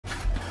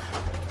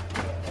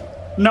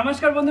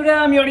নমস্কার বন্ধুরা,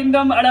 আমি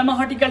অরিন্দম আর আমার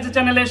হর্টিকালচার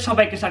চ্যানেলে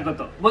সবাইকে স্বাগত।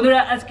 বন্ধুরা,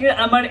 আজকে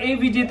আমার এই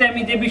ভিডিওতে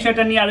আমি যে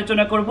বিষয়টা নিয়ে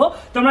আলোচনা করব,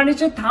 তোমরা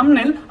নিশ্চয়ই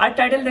থাম্বনেল আর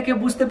টাইটেল দেখে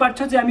বুঝতে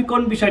পারছো যে আমি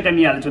কোন বিষয়টা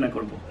নিয়ে আলোচনা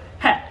করব।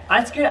 হ্যাঁ,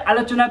 আজকে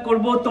আলোচনা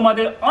করব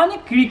তোমাদের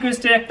অনেক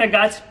রিকোয়েস্টের একটা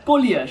গাছ,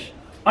 কলিয়াস।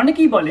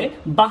 অনেকেই বলে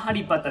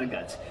বাহারি পাতার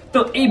গাছ। তো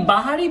এই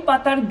বাহারি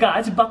পাতার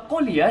গাছ বা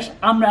কলিয়াস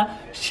আমরা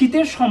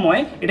শীতের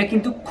সময় এটা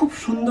কিন্তু খুব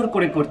সুন্দর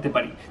করে করতে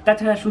পারি।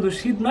 তাছাড়া শুধু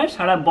শীত নয়,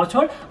 সারা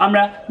বছর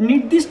আমরা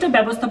নির্দিষ্ট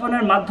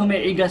ব্যবস্থাপনার মাধ্যমে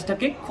এই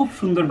গাছটাকে খুব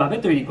সুন্দরভাবে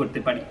তৈরি করতে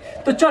পারি।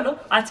 তো চলো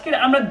আজকে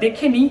আমরা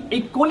দেখে নিই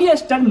এই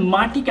কলিয়াসটার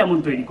মাটি কেমন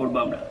তৈরি করব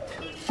আমরা।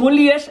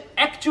 কলিয়াস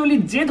অ্যাকচুয়ালি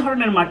যে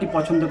ধরনের মাটি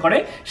পছন্দ করে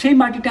সেই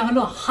মাটিটা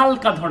হলো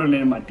হালকা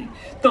ধরনের মাটি।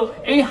 তো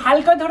এই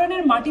হালকা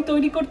ধরনের মাটি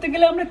তৈরি করতে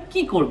গেলে আমরা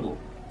কি করব?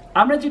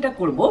 আমরা যেটা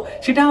করব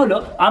সেটা হলো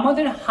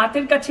আমাদের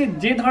হাতের কাছে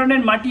যে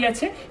ধরনের মাটি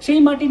আছে সেই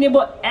মাটি নেব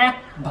এক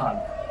ভাগ।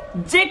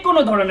 যে কোনো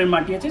ধরনের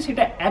মাটি আছে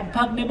সেটা এক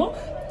ভাগ নেব।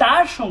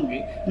 তার সঙ্গে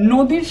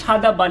নদীর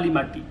সাদা বালি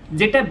মাটি,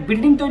 যেটা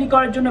বিল্ডিং তৈরি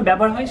করার জন্য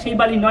ব্যবহার হয়, সেই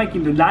বালি নয়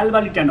কিন্তু, লাল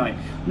বালিটা নয়,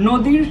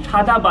 নদীর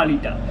সাদা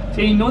বালিটা।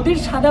 সেই নদীর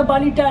সাদা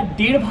বালিটা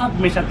 1.5 ভাগ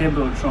মেশাতে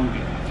হবে ওর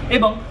সঙ্গে,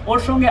 এবং ওর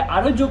সঙ্গে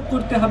আরো যোগ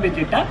করতে হবে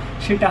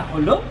সেটা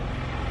হলো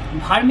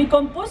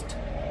ভার্মিকম্পোস্ট,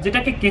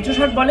 যেটাকে কেঁচো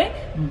সার বলে,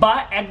 বা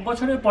 1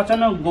 বছরের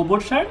পচানো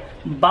গোবর সার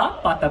বা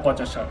পাতা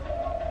পচা সার।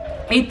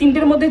 এই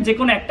তিনটের মধ্যে যে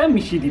কোনো একটা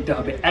মিশিয়ে দিতে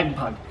হবে 1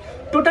 ভাগ।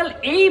 টোটাল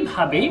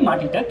এইভাবেই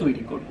মাটিটা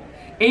তৈরি করব।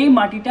 এই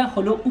মাটিটা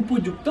হলো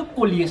উপযুক্ত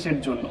কলিয়াসের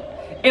জন্য।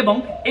 এবং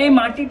এই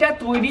মাটিটা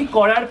তৈরি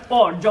করার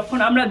পর যখন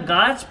আমরা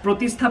গাছ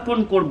প্রতিস্থাপন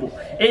করব,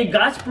 এই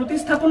গাছ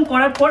প্রতিস্থাপন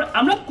করার পর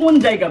আমরা কোন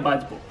জায়গা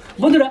বাঁচবো?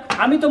 বন্ধুরা,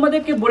 আমি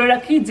তোমাদেরকে বলে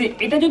রাখি যে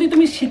এটা যদি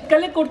তুমি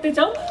শীতকালে করতে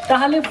চাও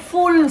তাহলে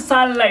ফুল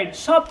সানলাইট,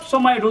 সব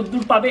সময়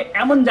রোদ্দুর পাবে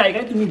এমন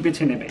জায়গায় তুমি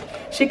বেছে নেবে।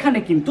 সেখানে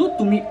কিন্তু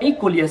তুমি এই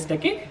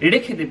কলিয়াসটাকে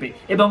রেখে দেবে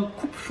এবং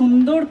খুব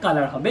সুন্দর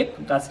কালার হবে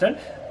গাছটার,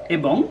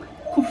 এবং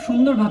খুব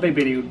সুন্দরভাবে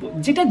বেড়ে উঠবো।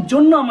 যেটার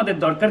জন্য আমাদের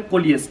দরকার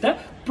কলিয়াসটা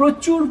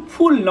প্রচুর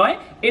ফুল নয়,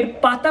 এর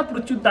পাতা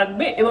প্রচুর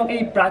থাকবে এবং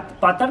এই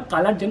পাতার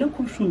কালার যেন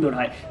খুব সুন্দর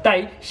হয়। তাই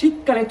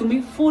শীতকালে তুমি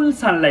ফুল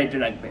সানলাইটে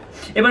রাখবে।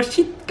 এবার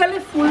শীতকালে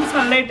ফুল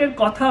সানলাইটের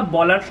কথা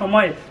বলার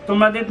সময়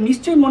তোমাদের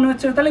নিশ্চয়ই মনে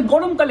হচ্ছে তাহলে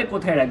গরমকালে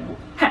কোথায় রাখবো?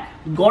 হ্যাঁ,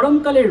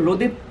 গরমকালে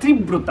রোদের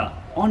তীব্রতা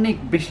অনেক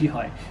বেশি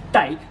হয়,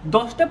 তাই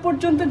 10টা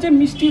পর্যন্ত যে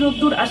মিষ্টি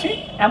রোদ্দুর আসে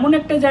এমন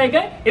একটা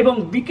জায়গায় এবং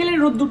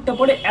বিকেলের রোদ্দুরটা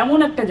পড়ে এমন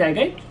একটা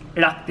জায়গায়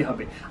রাখতে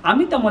হবে।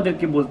 আমি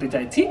তোমাদেরকে বলতে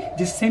চাইছি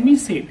যে সেমি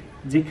সেড,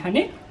 যেখানে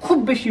খুব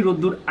বেশি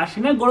রোদ্দুর আসে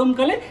না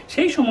গরমকালে,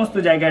 সেই সমস্ত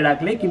জায়গায়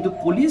রাখলে কিন্তু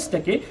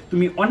কলিয়াসটাকে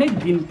তুমি অনেক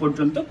দিন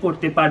পর্যন্ত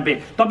করতে পারবে।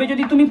 তবে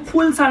যদি তুমি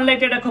ফুল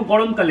সানলাইটে রাখো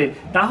গরমকালে,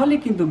 তাহলে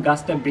কিন্তু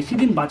গাছটা বেশি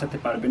দিন বাঁচাতে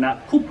পারবে না,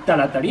 খুব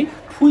তাড়াতাড়ি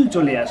ফুল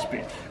চলে আসবে।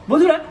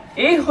 বন্ধুরা,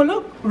 এই হলো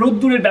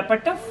রোদ্দুরের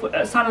ব্যাপারটা,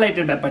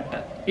 সানলাইটের ব্যাপারটা।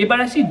 এবার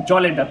আসি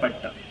জলের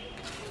ব্যাপারটা।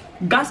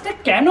 গাছটা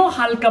কেন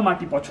হালকা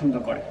মাটি পছন্দ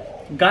করে?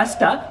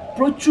 গাছটা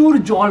প্রচুর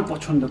জল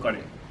পছন্দ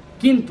করে,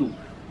 কিন্তু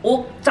ও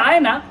চায়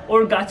না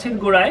ওর গাছের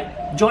গোড়ায়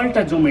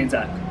জলটা জমে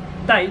যাক।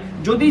 তাই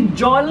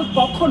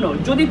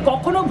যদি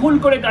কখনো ভুল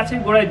করে গাছের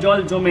গোড়ায় জল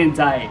জমে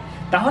যায়,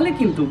 তাহলে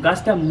কিন্তু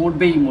গাছটা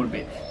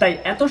মরবে। তাই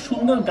এত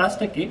সুন্দর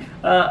গাছটাকে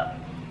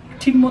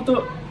ঠিকমতো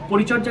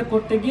পরিচর্যা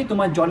করতে গিয়ে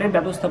তোমার জলের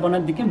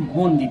ব্যবস্থাপনার দিকে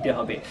মন দিতে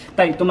হবে।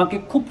 তাই তোমাকে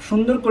খুব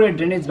সুন্দর করে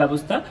ড্রেনেজ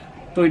ব্যবস্থা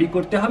তৈরি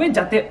করতে হবে,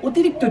 যাতে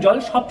অতিরিক্ত জল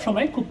সব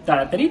সময় খুব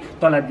তাড়াতাড়ি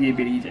তলা দিয়ে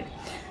বেরিয়ে যায়।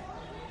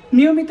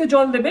 নিয়মিত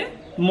জল দেবে,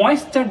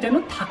 ময়েশ্চার যেন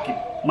থাকে,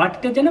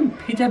 মাটিটা যেন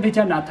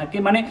ভেজা না থাকে,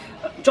 মানে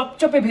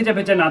চপচপে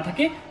ভেজা না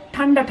থাকে,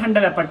 ঠান্ডা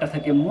ব্যাপারটা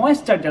থাকে,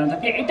 ময়েশ্চার যেন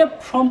থাকে। এটা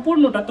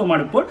সম্পূর্ণটা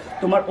তোমার উপর,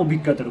 তোমার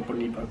অভিজ্ঞতার উপর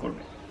নির্ভর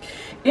করবে।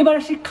 এবার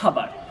আসি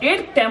খাবার। এর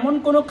তেমন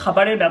কোনো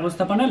খাবারের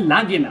ব্যবস্থাপনা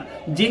লাগে না,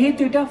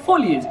 যেহেতু এটা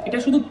ফলিয়েজ, এটা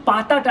শুধু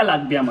পাতাটা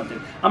লাগবে আমাদের।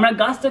 আমরা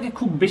গাছটাকে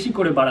খুব বেশি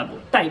করে বাড়াবো,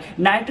 তাই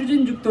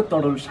নাইট্রোজেন যুক্ত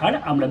তরল সার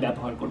আমরা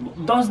ব্যবহার করব।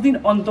 10 দিন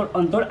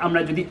অন্তর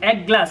আমরা যদি 1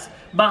 গ্লাস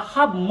বা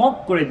হাফ মগ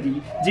করে দিই,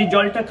 যে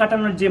জলটা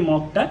কাটানোর যে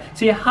মগটা,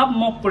 সেই হাফ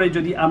মগ করে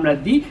যদি আমরা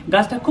দিই,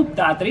 গাছটা খুব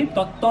তাড়াতাড়ি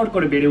তত্তর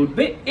করে বেড়ে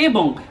উঠবে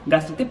এবং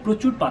গাছটাতে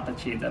প্রচুর পাতা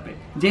ছেয়ে যাবে,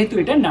 যেহেতু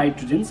এটা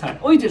নাইট্রোজেন সার,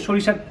 ওই যে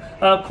সরিষার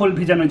খোল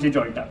ভিজানো যে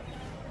জলটা।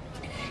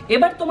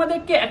 এবার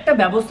তোমাদেরকে একটা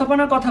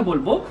ব্যবস্থাপনার কথা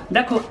বলবো।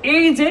 দেখো,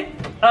 এই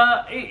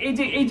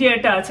যে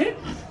এটা আছে,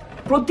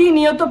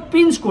 প্রতিনিয়ত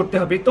পিঞ্চ করতে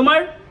হবে তোমার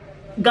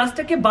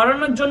গাছটাকে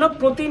বাড়ানোর জন্য।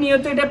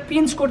 প্রতিনিয়ত এটা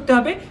পিঞ্চ করতে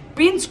হবে।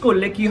 পিঞ্চ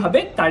করলে কি হবে,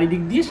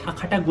 চারিদিক দিয়ে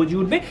শাখাটা গজে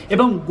উঠবে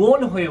এবং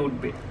গোল হয়ে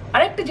উঠবে।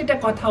 আরেকটা যেটা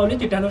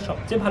হলো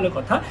সবচেয়ে ভালো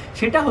কথা,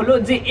 সেটা হলো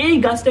যে এই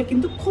গাছটা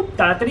কিন্তু খুব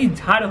তাড়াতাড়ি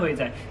ঝাড় হয়ে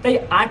যায়। তাই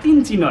 8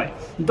 ইঞ্চি নয়,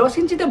 10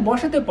 ইঞ্চিতে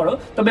বসাতে পারো,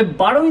 তবে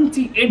 12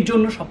 ইঞ্চি এর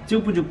জন্য সবচেয়ে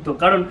উপযুক্ত।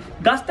 কারণ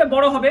গাছটা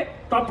বড় হবে,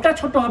 টপটা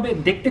ছোট হবে,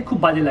 দেখতে খুব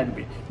বাজে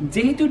লাগবে।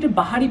 যেহেতু এটা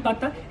বাহারি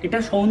পাতা, এটা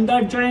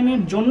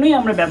সৌন্দর্যায়নের জন্যই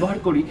আমরা ব্যবহার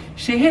করি,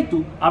 সেহেতু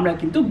আমরা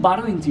কিন্তু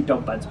 12 ইঞ্চি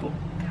টপ বাঁচবো।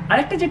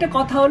 আরেকটা যেটা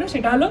কথা হলো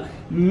সেটা হলো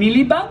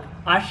মিলিবাগ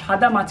আর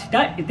সাদা মাছিটা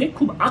এতে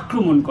খুব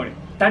আক্রমণ করে।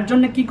 তার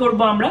জন্য কি করব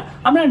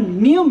আমরা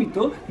নিয়মিত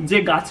যে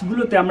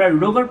গাছগুলোতে আমরা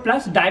রোগার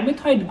প্লাস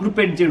ডাইমেথয়েড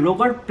গ্রুপের যে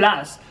রোগার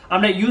প্লাস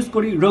আমরা ইউজ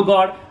করি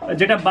রোগর,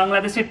 যেটা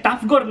বাংলাদেশে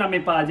টাফগর নামে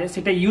পাওয়া যায়,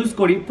 সেটা ইউজ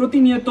করি।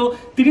 প্রতিনিয়ত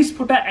 30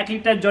 ফোঁটা 1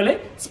 লিটার জলে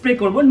স্প্রে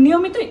করব,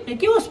 নিয়মিত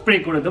একেও স্প্রে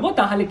করে দেবো,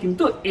 তাহলে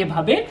কিন্তু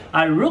এভাবে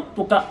আর রোগ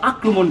পোকা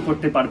আক্রমণ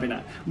করতে পারবে না।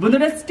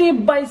 বন্ধুরা স্টেপ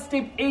বাই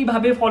স্টেপ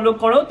এইভাবে ফলো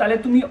করো, তাহলে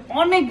তুমি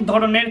অনেক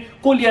ধরনের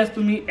কলিয়াস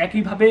তুমি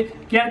একইভাবে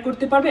কেয়ার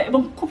করতে পারবে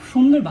এবং খুব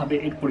সুন্দরভাবে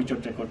এর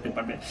পরিচর্যা করতে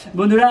পারবে।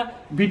 বন্ধুরা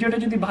ভিডিওটা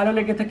যদি ভালো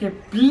লেগে থাকে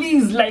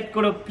প্লিজ লাইক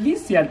করো, প্লিজ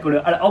শেয়ার করো,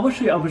 আর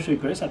অবশ্যই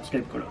করে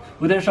সাবস্ক্রাইব করো।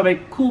 বন্ধুরা সবাই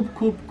খুব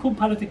খুব খুব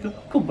ভালো থেকো,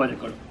 খুব মজা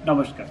করো।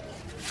 নমস্কার।